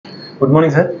Good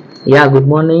morning, sir. Yeah, good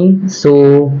morning. So,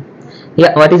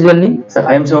 yeah, what is your name? Sir,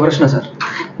 I am Shivakrishna, sir.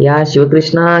 Yeah,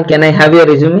 Shivakrishna. Can I have your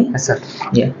resume? Yes, sir.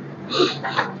 Yeah.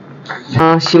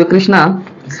 Shivakrishna.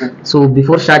 Yes, sir. So,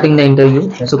 before starting the interview,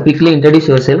 Yes, so sir. quickly introduce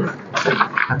yourself.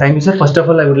 Thank you, sir. First of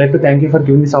all, I would like to thank you for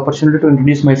giving this opportunity to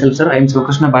introduce myself, sir. I am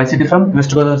Shivakrishna City from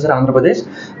West Godavari, sir, Andhra Pradesh.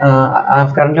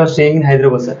 I currently staying in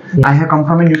Hyderabad, sir. Yeah. I have come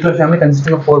from a nuclear family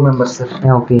consisting of 4 members, sir.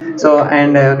 Yeah, okay. So,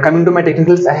 and coming to my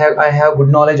technicals, I have good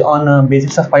knowledge on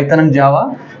basics of Python and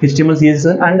Java, HTML,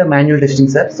 CSS, and manual testing,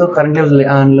 sir. So currently I was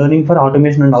learning for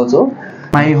automation and also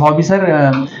my hobbies, sir.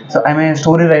 So I'm a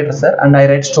story writer, sir, and I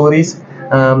write stories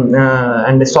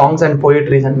and songs and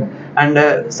poetry, and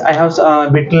I have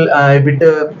a bit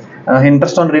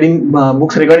interest on reading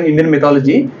books regarding Indian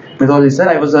mythology, sir.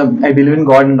 I believe in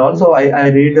God and all, so I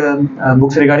read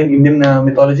books regarding Indian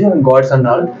mythology and gods and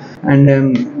all.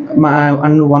 And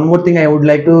and one more thing I would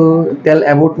like to tell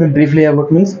about me briefly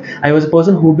about means I was a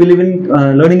person who believe in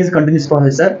learning is a continuous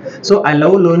process, sir. So I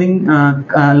love learning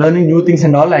new things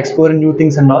and all, exploring new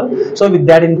things and all. So with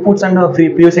that inputs and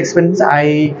previous experience,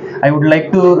 I would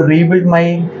like to rebuild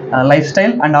my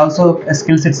lifestyle and also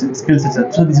skill sets,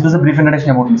 sir. So this was a brief introduction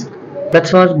about me, sir.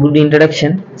 That was good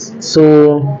introduction.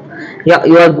 So, yeah,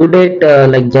 you are good at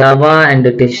like Java and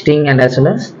testing and as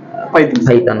well as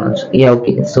Python also. Yeah,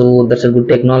 okay. So that's a good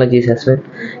technologies as well.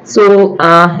 So,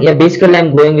 yeah, basically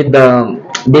I'm going with the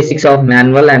basics of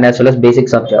manual and as well as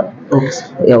basics of Java. Okay.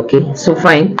 Yeah, okay. So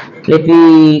fine. Let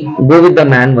me go with the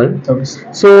manual. Okay.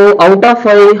 So out of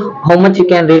 5, how much you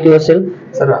can rate yourself?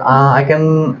 Sir, I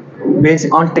can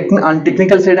basic on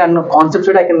technical side and concept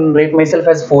side I can rate myself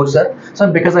as 4, sir.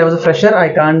 So because I was a fresher, I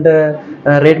can't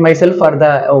rate myself for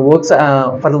the works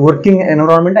for the working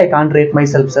environment. I can't rate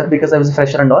myself, sir, because I was a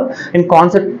fresher and all. In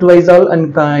concept wise all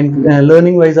and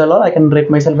learning wise all, I can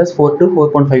rate myself as 4 to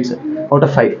 4.5, sir, out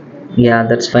of 5. Yeah,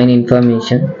 that's fine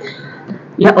information.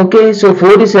 Yeah, okay. So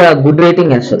 4 is a good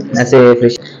rating as well as a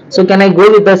fresher. So can I go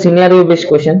with the scenario based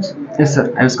questions? Yes,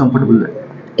 sir. I was comfortable with that.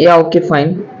 Yeah, okay,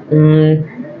 fine.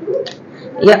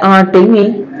 Yeah, tell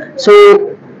me.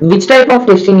 So, which type of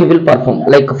testing you will perform?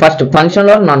 Like first, functional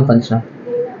or non-functional?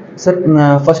 Sir,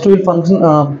 first we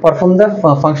will perform the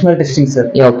functional testing,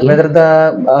 sir. Yeah, okay. Whether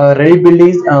the ready build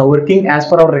is working as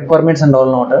per our requirements and all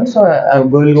not. So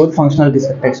we will go with functional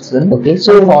tests, sir. Okay.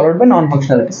 So followed by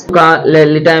non-functional tests.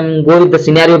 Let me go with the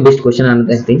scenario-based question and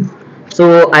another thing.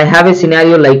 So I have a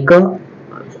scenario like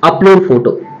upload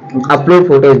photo. Okay. Upload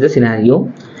photo is the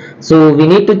scenario. So we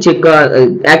need to check.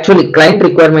 Actually, client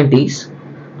requirement is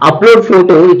upload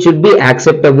photo. It should be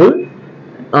acceptable.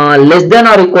 Less than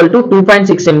or equal to 2.6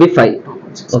 MB file.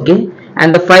 Okay,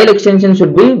 and the file extension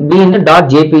should be in a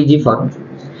 .jpg format.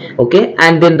 Okay,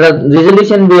 and then the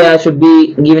resolution should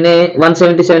be given a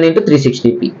 177 into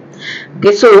 360p.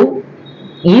 Okay, so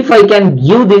if I can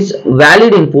give this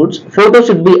valid inputs, photo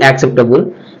should be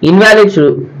acceptable.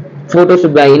 Photo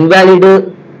should be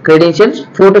invalid credentials.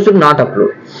 Photo should not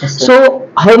upload. Yes, so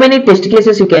how many test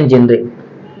cases you can generate?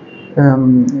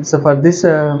 So for this,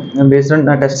 based on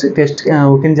test,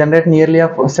 we can generate nearly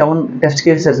 7 test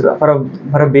cases for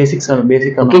a basic.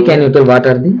 Okay, can you tell what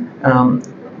are the?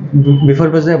 Before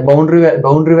it was a boundary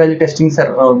value testing,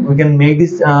 sir. We can make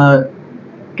this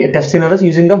test scenarios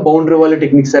using the boundary value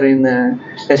techniques, sir, in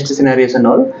test scenarios and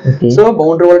all. Okay. So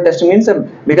boundary value testing means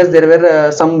because there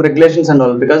were some regulations and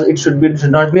all, because it should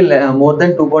not be more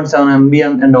than 2.7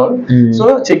 MB and all.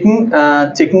 So checking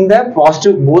the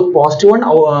both positive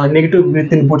and negative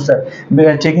with inputs,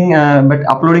 sir. Checking but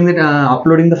uploading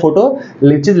the photo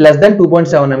which is less than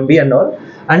 2.7 MB and all,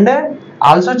 and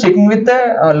also checking with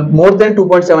the more than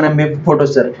 2.7 MB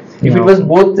photos, sir. If it was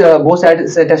both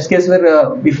test case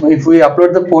where if we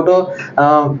upload the photo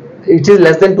which is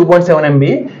less than 2.7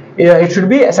 MB, it should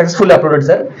be successfully uploaded,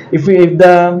 sir. If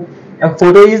the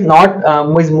photo is not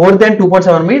is more than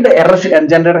 2.7 MB, the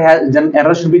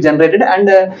error should be generated, and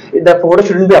the photo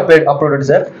shouldn't be uploaded,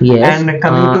 sir. Yes. And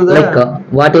coming to the like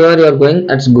whatever you are going,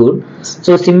 that's good.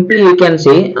 So simply you can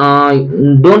say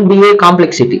don't be a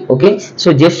complexity. Okay.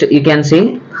 So just you can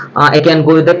say I can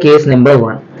go with the case number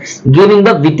 1. Giving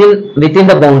the within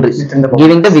the boundaries, within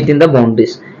the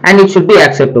boundaries, and it should be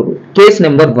acceptable. Case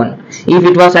number 1, if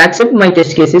it was accept, my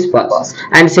test case is passed.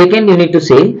 And second, you need to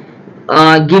say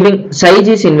giving size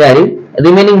is invalid,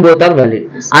 remaining both are valid.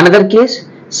 Another case,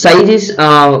 size is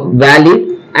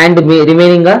valid and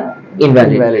remaining are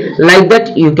invalid. Like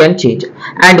that you can change,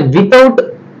 and without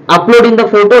uploading the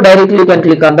photo, directly you can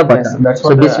click on the button. Yes,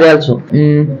 so this way also.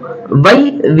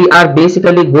 Why we are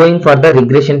basically going for the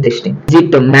regression testing? Is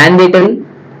it mandatory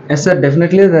Yes, sir.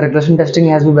 Definitely, the regression testing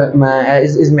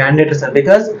is mandatory, sir.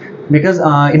 Because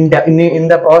in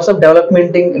the process of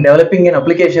developing an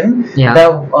application, Yeah. the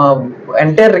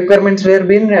entire requirements were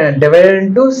being divided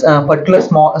into particular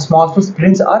small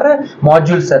sprints or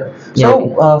modules, sir. Yeah, So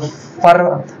okay.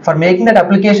 for making that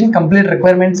application complete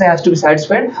requirements has to be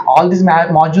satisfied, all these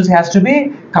modules has to be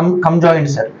come joined,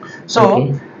 sir. So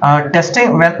Okay. testing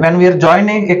when we are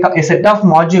joining a set of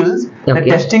modules, Okay.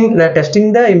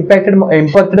 testing the impacted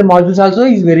modules also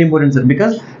is very important, sir.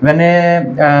 Because when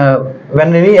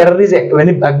any error is when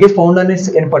a bug is found on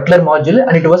in a particular module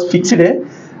and it was fixed,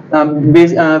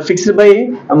 fixed by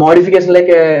a modification like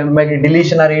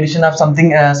deletion or addition of something,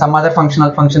 some other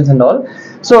functional functions and all.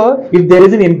 So if there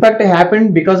is an impact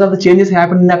happened because of the changes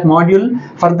happened in that module,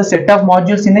 for the set of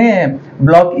modules in a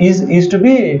block is to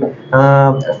be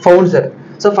found, sir.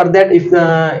 So for that, if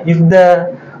the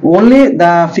only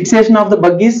the fixation of the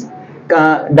bug is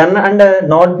done and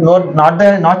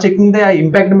not checking the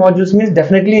impact modules, means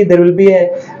definitely there will be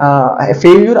a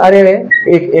failure or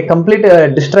a complete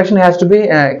destruction has to be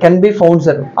can be found,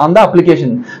 sir, on the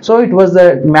application. So it was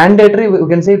mandatory, we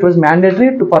can say it was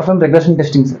mandatory to perform regression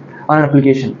testing, sir, on an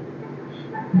application.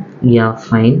 Yeah,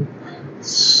 fine.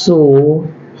 So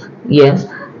yes,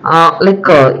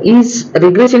 is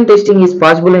regression testing is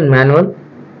possible in manual?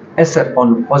 Yes, sir,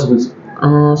 possible, sir.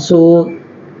 So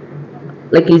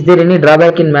is there any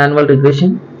drawback in manual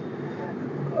regression?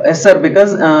 Yes, sir,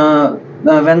 because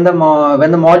when the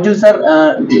modules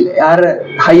are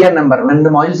higher number, when the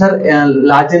modules are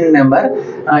larger in number,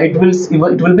 it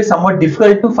will be somewhat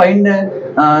difficult to find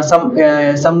some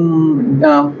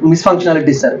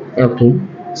misfunctionalities, sir. Okay.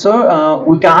 So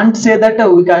we can't say that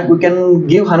we can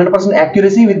give 100%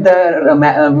 accuracy with the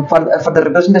for the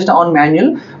regression test on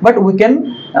manual, but we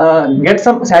can get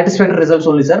some satisfactory results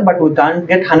only, sir. But we can't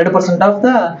get 100% of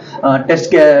the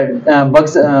test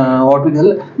bugs, what we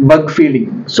call bug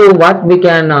fielding. So what we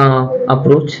can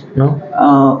approach? No.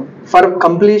 For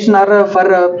completion or for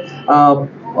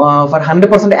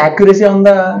 100% accuracy on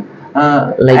the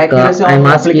accuracy I'm on the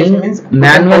asking, application means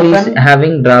manual is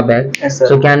having drawback. Yes, sir.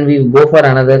 So can we go for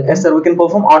another? Yes, sir. We can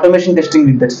perform automation testing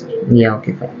with that, sir. Yeah,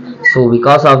 okay, fine. So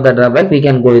because of the drawback, we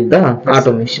can go with the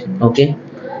automation. Okay.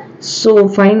 So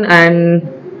fine, and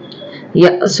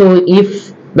yeah. So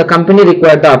if the company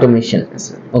required the automation, Yes,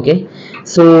 sir. okay.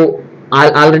 So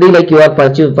already you are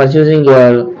purchasing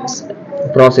your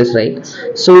process, right?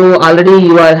 So already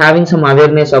you are having some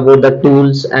awareness about the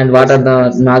tools and what are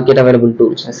the market available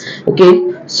tools. Yes, sir.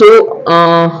 Okay. So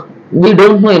we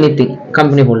don't know anything,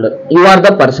 company holder. You are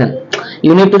the person.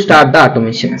 You need to start the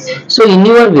automation. So in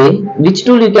your way, which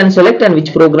tool you can select and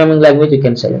which programming language you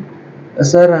can select?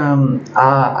 Sir,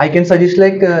 I can suggest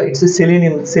it's a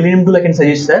Selenium tool I can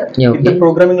suggest, sir. Yeah, With the okay.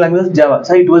 programming language of Java.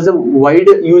 So it was a wide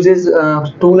usage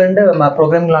tool and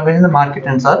programming language in the market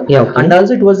and sir. Yeah, okay. And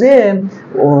also it was a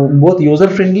both user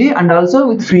friendly and also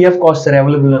with free of cost, sir,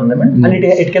 available on them. And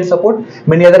it can support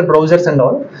many other browsers and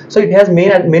all. So it has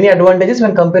many advantages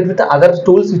when compared with the other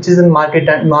tools which is in market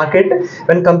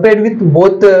when compared with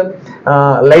both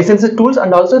licensed tools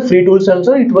and also free tools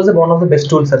also. It was one of the best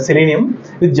tools, sir, Selenium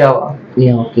with Java.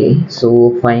 Yeah, okay.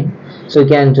 So fine. So you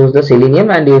can choose the Selenium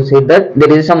and you say that there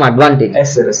is some advantage.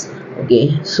 Yes, sir. Yes.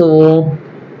 Okay. So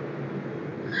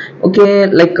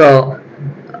okay,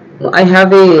 I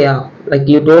have a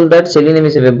you told that Selenium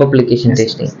is a web application Yes,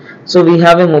 testing. So we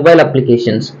have a mobile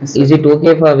applications. Yes, Is it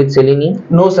okay for with Selenium?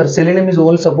 No, sir. Selenium is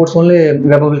all supports only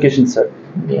web applications, sir.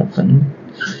 Yeah, fine.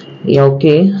 Yeah,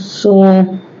 okay. So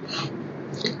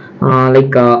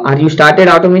are you started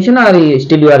automation or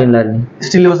still you are in learning?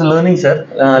 Still, I was learning, sir.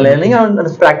 Learning and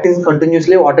practicing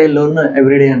continuously what I learn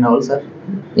every day and all, sir.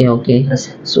 Yeah, okay.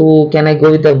 Yes. So can I go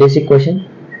with the basic question?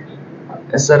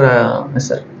 Yes, sir. Yes,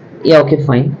 sir. Yeah, okay,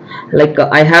 fine.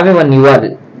 I have a one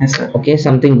URL. Yes, sir. Okay,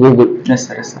 something Google. Yes,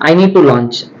 sir. Yes, sir. I need to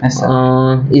launch. Yes,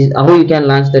 sir. Is how you can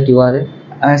launch that URL?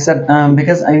 Sir,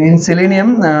 because in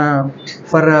Selenium,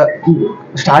 for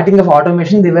starting of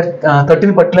automation, there were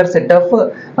 13 particular set of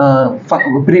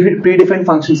predefined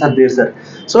functions are there, sir.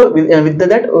 So with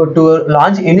that, to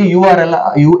launch any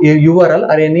URL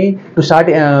or any to start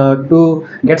to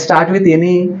get start with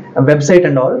any website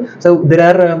and all. So there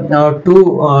are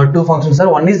two functions, sir.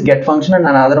 One is get function and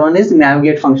another one is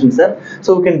navigate function, sir.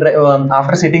 So we can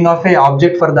after setting off a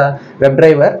object for the web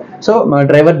driver. So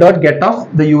driver dot get off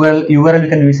the URL you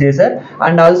can use here, sir,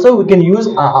 and also we can use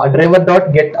driver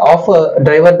dot get off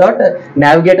driver dot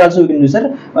navigate also we can use,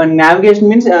 sir. Navigation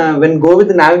means when go with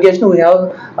the navigation we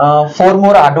have 4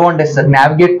 more advantages, sir.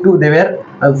 Navigate to they were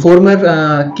four more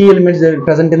key elements that are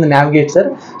present in the navigate,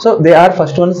 sir. So they are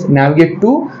first ones navigate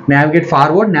to, navigate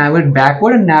forward, navigate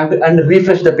backward, and navigate and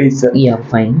refresh the page, sir. Yeah,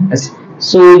 fine. Yes.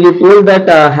 So you told that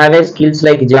have a skills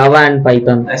like Java and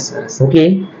Python. Yes, sir. Yes, sir.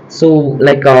 Okay. So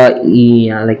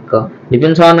yeah,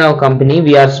 depends on our company.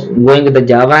 We are going with the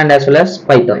Java and as well as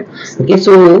Python. Okay.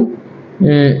 So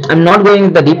I'm not going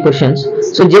with the deep questions.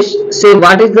 So just say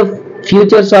what is the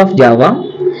futures of Java,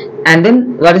 and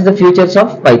then what is the futures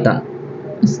of Python.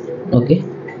 Okay.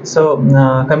 So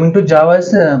coming to Java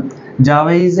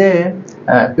is a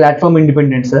platform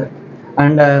independent, sir,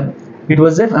 and it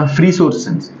was a free source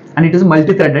sense, and it is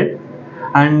multi-threaded,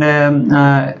 and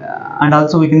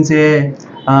also we can say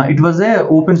it was a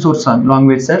open source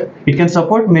language, sir. It can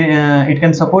support many You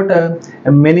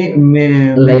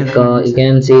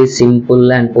can say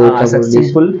simple and portable.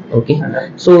 simple. Okay.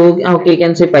 So okay, you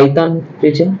can say Python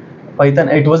feature. Python,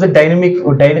 it was a dynamic,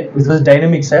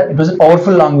 sir. It was a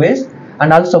powerful language,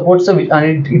 and also supports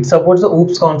it supports the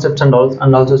OOPS concepts and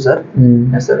also, sir.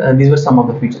 Yes, sir. These were some of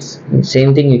the features.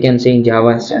 Same thing you can say in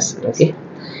Java. Yes. Okay.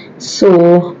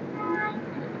 So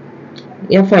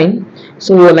yeah, fine.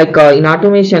 So in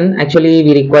automation, actually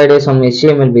we required some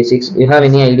HTML basics. You have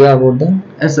any idea about that?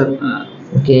 Yes, sir.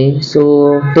 Okay.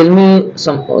 So tell me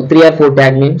some 3 or 4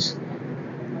 tag names.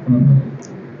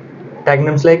 Tag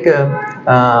names like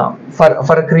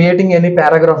for creating any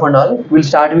paragraph and all, we'll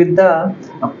start with the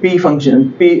p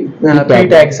function, p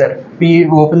tag, sir. P,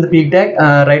 open the p tag,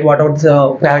 write whatever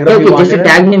the paragraph Okay, you want. just a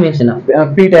tag name is enough.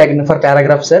 P tag for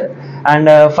paragraph, sir. And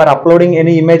for uploading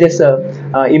any images,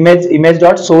 image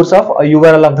dot source of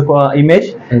URL of the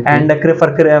image. Okay. And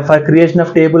for creation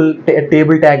of table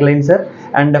tagline, sir.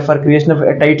 And for creation of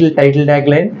a title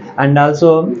tagline, and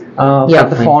also Yeah, for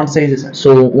the fine. font sizes.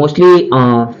 So mostly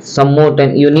some more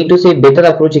time you need to say better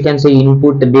approach. You can say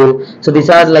input table. So these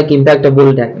are like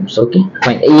impactable tag names. Okay,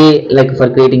 fine. Like for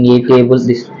creating a table.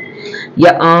 This.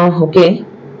 Yeah. Okay.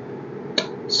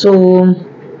 So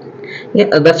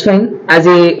yeah, that's fine. As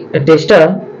a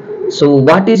tester, so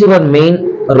what is your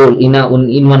main role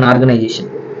in one organization?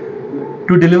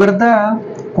 To deliver the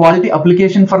quality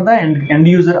application for the end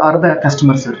user or the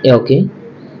customer, sir. Yeah, okay.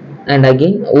 And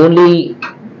again, only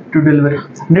To deliver,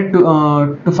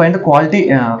 to find the quality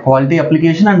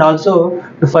application, and also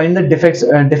to find the defects.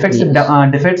 Yes. Defects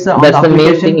on That's the the main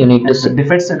application. thing you need to see.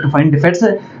 Defects, to find defects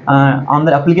on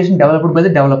the application developed by the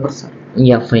developers, sir.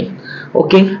 Yeah, fine.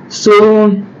 Okay. So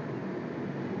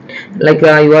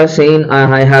you are saying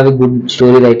I have a good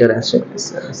story writer as well.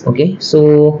 Yes, sir. Okay.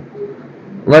 So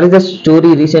what is the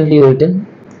story recently you written?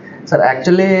 Sir,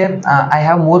 actually, I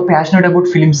have more passionate about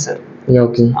films, sir. Yeah,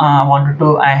 okay.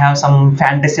 I have some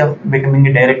fantasy of becoming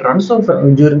a director. So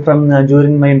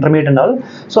during my intermediate and all,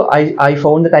 so I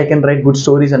found that I can write good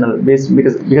stories and all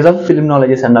because of film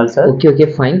knowledge and all, sir.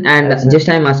 Okay, fine. And Yes, sir. just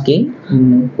I'm asking,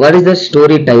 what is the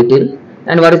story title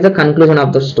and what is the conclusion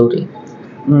of the story?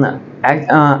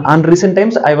 On recent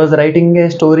times, I was writing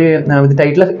a story with the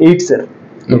title of 8, sir.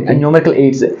 Okay. Numerical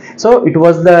 8s. So it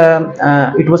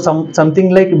was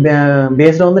something like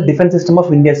based on the defense system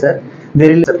of India, sir.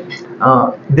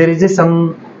 There is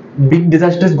some big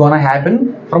disaster is gonna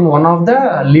happen from one of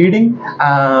the leading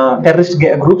terrorist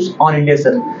groups on India,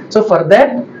 sir. So for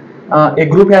that, a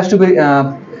group has to be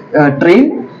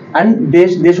trained, and they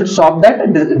should stop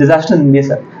that disaster in India,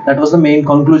 sir. That was the main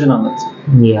conclusion on that, sir.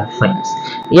 Yeah, fine.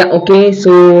 Yeah, okay.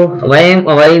 So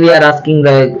why we are asking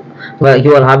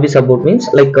your hobbies about means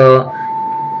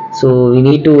so we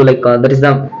need to that is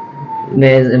the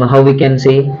how we can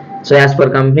say. So as per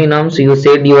company norms, you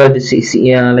said you are the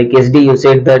SD. You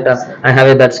said that I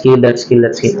have that skill.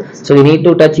 So we need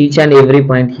to touch each and every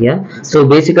point here. So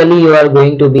basically, you are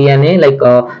going to be an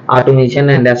automation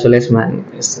and as well as man.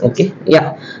 Yes. Okay.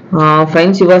 Yeah.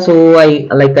 Fine, Shiva. So I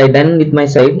done with my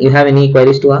side. You have any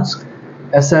queries to ask?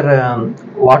 Yes, sir.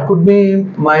 What could be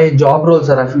my job role,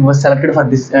 sir, if I was selected for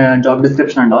this job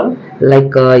description and all?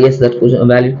 Yes, that's a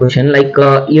valid question.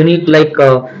 You need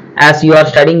as you are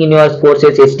studying in your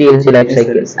courses SDLC life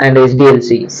cycle and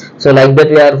SDLC. So like that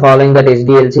we are following that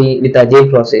SDLC with agile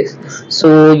process.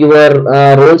 So your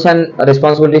roles and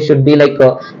responsibilities should be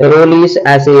your role is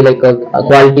as a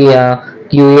quality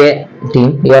QA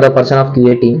team. You are a person of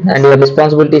QA team, and your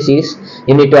responsibilities is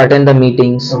you need to attend the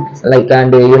meetings,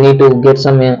 and you need to get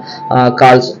some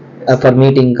calls for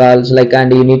meeting calls,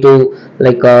 and you need to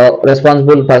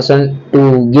responsible person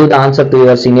to give the answer to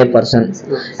your senior person,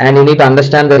 and you need to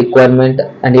understand the requirement,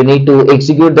 and you need to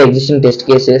execute the existing test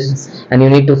cases, and you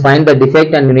need to find the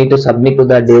defect, and you need to submit to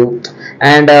the dev,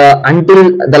 and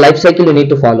until the life cycle you need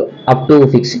to follow up to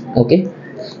fixing. Okay.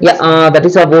 Yeah, that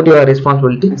is about your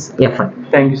responsibilities. Yeah, fine.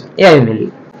 Thank you, sir. Yeah,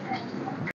 Emily.